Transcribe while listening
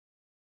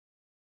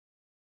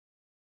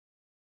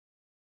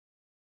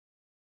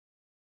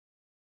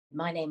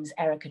My name's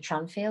Erika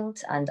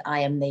Tranfield, and I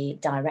am the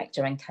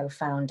director and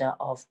co-founder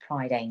of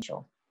Pride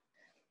Angel.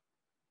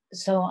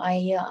 So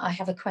I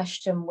have a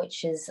question,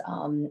 which is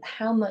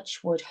how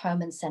much would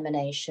home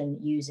insemination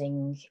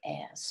using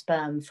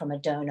sperm from a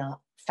donor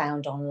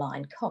found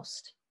online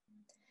cost?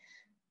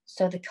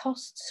 So the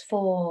costs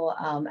for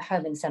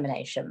home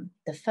insemination,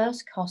 the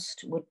first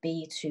cost would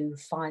be to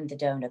find the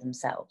donor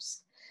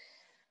themselves.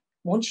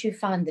 Once you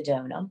find the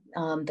donor,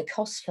 the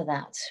cost for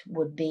that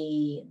would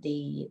be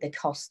the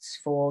costs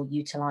for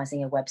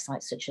utilizing a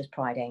website such as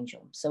Pride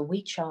Angel. So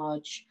we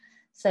charge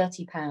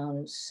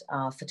 £30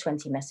 for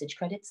 20 message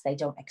credits. They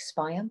don't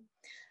expire,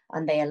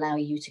 and they allow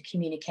you to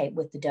communicate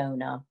with the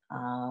donor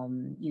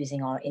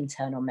using our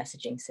internal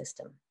messaging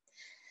system.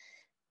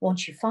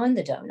 Once you find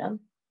the donor,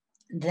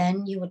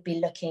 then you would be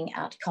looking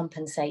at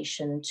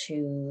compensation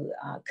to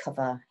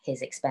cover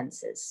his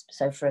expenses.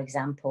 So for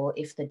example,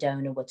 if the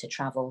donor were to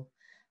travel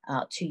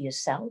to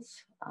yourself,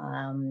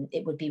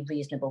 it would be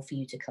reasonable for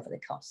you to cover the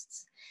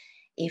costs.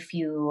 If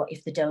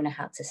the donor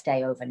had to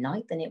stay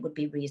overnight, then it would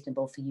be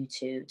reasonable for you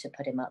to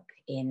put him up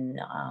in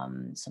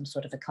some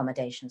sort of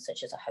accommodation,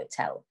 such as a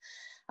hotel,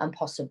 and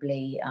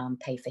possibly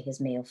pay for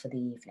his meal for the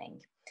evening.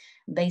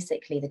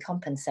 Basically, the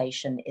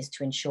compensation is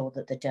to ensure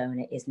that the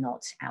donor is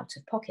not out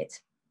of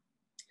pocket.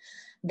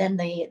 Then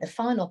the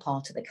final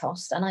part of the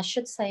cost, and I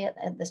should say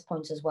at this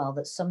point as well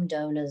that some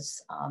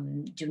donors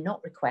do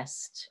not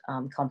request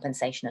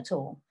compensation at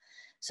all.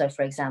 So,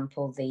 for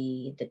example,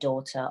 the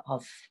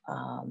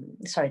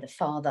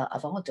father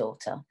of our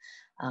daughter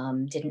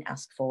didn't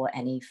ask for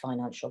any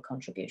financial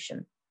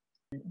contribution.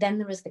 Then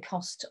there is the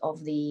cost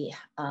of the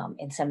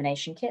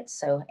insemination kits.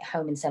 So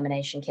home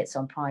insemination kits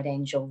on Pride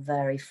Angel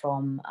vary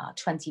from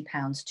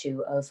 £20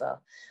 to over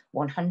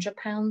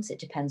 £100. It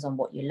depends on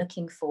what you're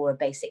looking for. A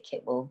basic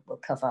kit will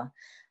cover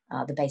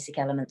the basic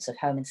elements of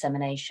home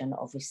insemination.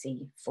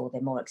 Obviously, for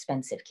the more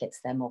expensive kits,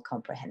 they're more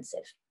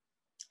comprehensive.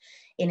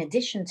 In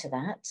addition to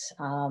that,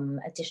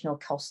 additional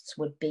costs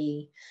would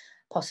be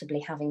possibly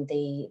having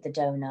the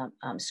donor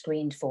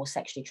screened for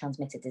sexually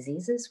transmitted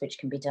diseases, which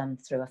can be done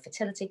through a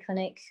fertility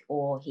clinic,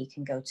 or he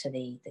can go to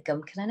the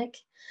gum clinic.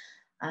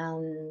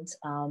 And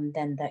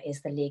then there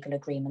is the legal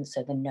agreement,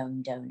 so the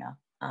known donor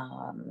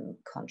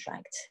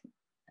contract.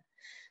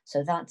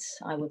 So that,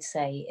 I would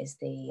say, is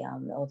the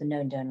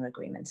known donor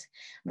agreement.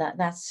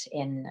 That's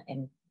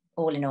in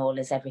all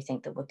is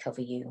everything that would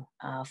cover you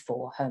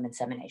for home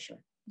insemination.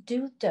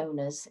 Do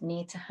donors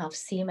need to have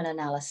semen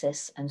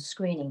analysis and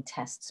screening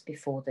tests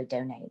before they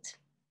donate?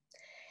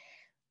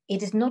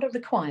 It is not a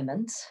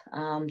requirement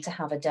to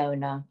have a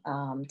donor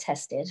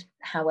tested.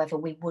 However,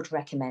 we would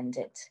recommend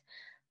it.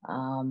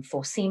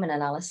 For semen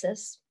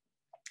analysis,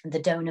 the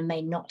donor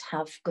may not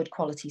have good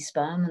quality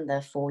sperm, and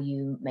therefore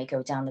you may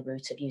go down the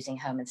route of using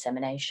home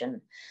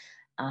insemination.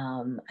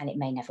 And it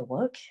may never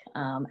work,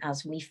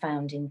 as we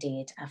found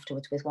indeed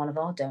afterwards with one of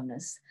our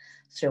donors.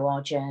 Through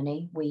our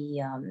journey,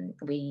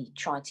 we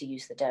tried to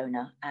use the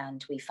donor,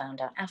 and we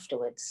found out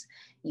afterwards,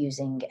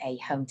 using a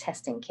home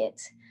testing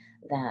kit,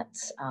 that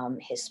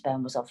his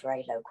sperm was of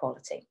very low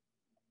quality.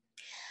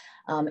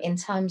 In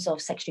terms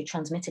of sexually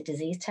transmitted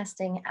disease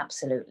testing,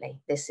 absolutely.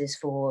 This is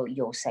for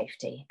your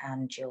safety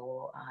and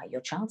your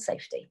child's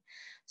safety.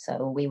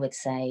 So we would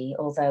say,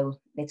 although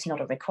it's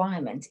not a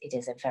requirement, it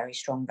is a very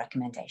strong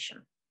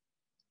recommendation.